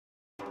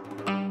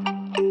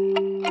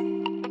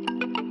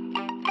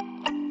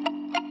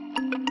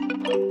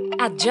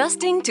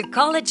Adjusting to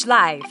college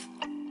life.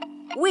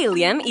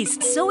 William is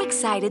so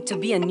excited to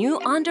be a new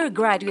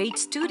undergraduate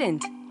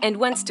student and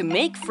wants to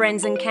make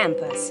friends on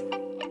campus.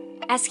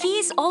 As he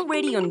is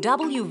already on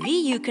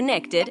WVU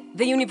Connected,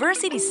 the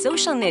university's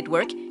social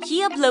network,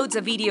 he uploads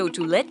a video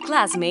to let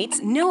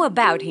classmates know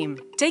about him.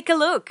 Take a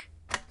look.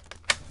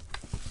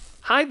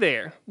 Hi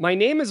there, my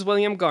name is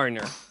William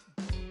Garner.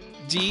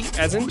 G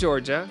as in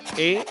Georgia,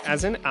 A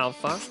as in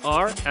Alpha,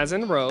 R as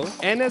in Rho,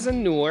 N as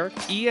in Newark,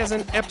 E as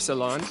in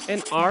Epsilon,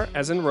 and R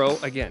as in Rho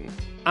again.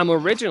 I'm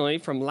originally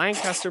from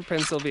Lancaster,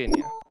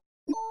 Pennsylvania,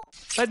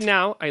 but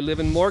now I live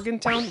in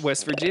Morgantown,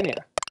 West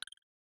Virginia.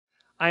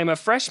 I am a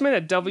freshman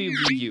at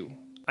WVU.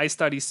 I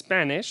study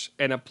Spanish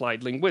and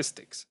applied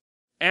linguistics,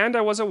 and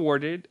I was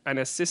awarded an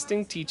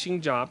assisting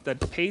teaching job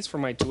that pays for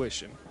my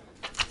tuition.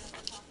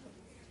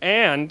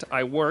 And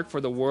I work for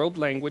the World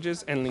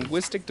Languages and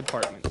Linguistic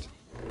Department.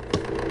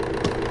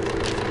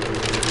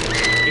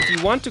 If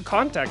you want to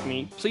contact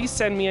me, please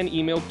send me an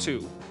email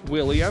to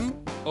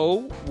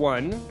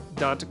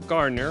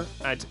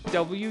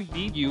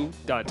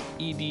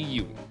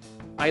william01.garner@wvu.edu.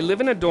 I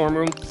live in a dorm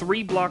room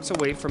 3 blocks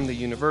away from the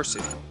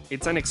university.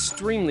 It's an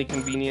extremely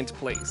convenient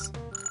place.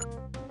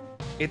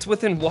 It's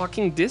within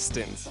walking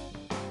distance.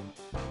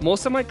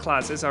 Most of my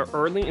classes are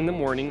early in the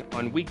morning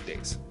on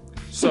weekdays,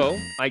 so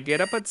I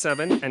get up at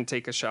 7 and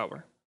take a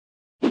shower.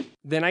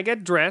 Then I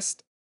get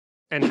dressed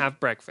and have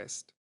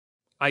breakfast.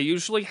 I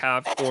usually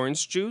have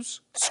orange juice,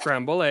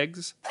 scrambled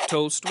eggs,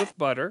 toast with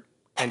butter,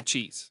 and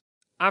cheese.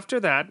 After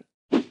that,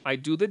 I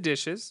do the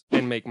dishes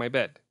and make my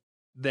bed.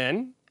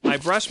 Then, I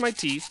brush my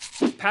teeth,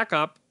 pack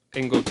up,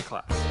 and go to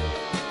class.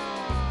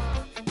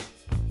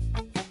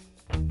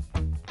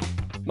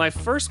 My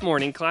first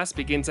morning class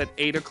begins at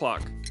 8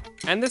 o'clock,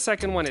 and the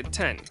second one at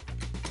 10.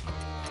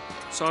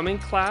 So I'm in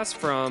class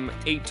from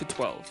 8 to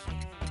 12.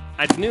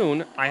 At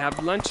noon, I have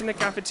lunch in the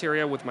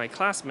cafeteria with my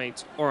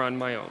classmates or on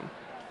my own.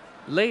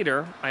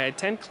 Later, I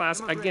attend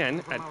class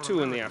again at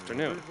 2 in the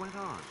afternoon.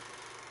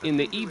 In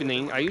the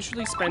evening, I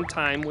usually spend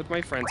time with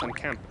my friends on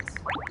campus.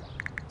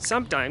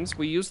 Sometimes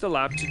we use the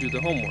lab to do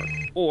the homework,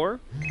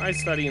 or I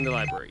study in the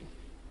library.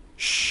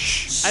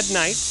 At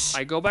night,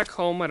 I go back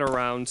home at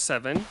around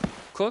 7,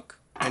 cook,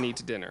 and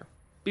eat dinner.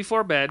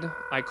 Before bed,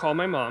 I call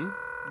my mom,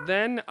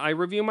 then I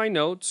review my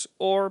notes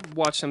or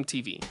watch some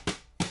TV.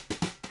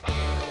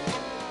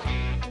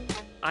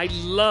 I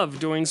love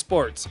doing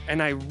sports, and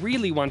I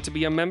really want to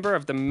be a member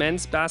of the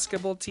men's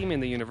basketball team in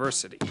the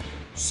university.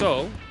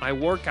 So, I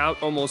work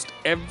out almost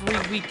every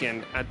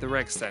weekend at the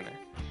rec center.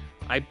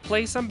 I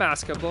play some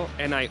basketball,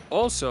 and I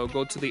also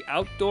go to the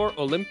outdoor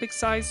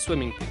Olympic-sized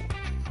swimming pool.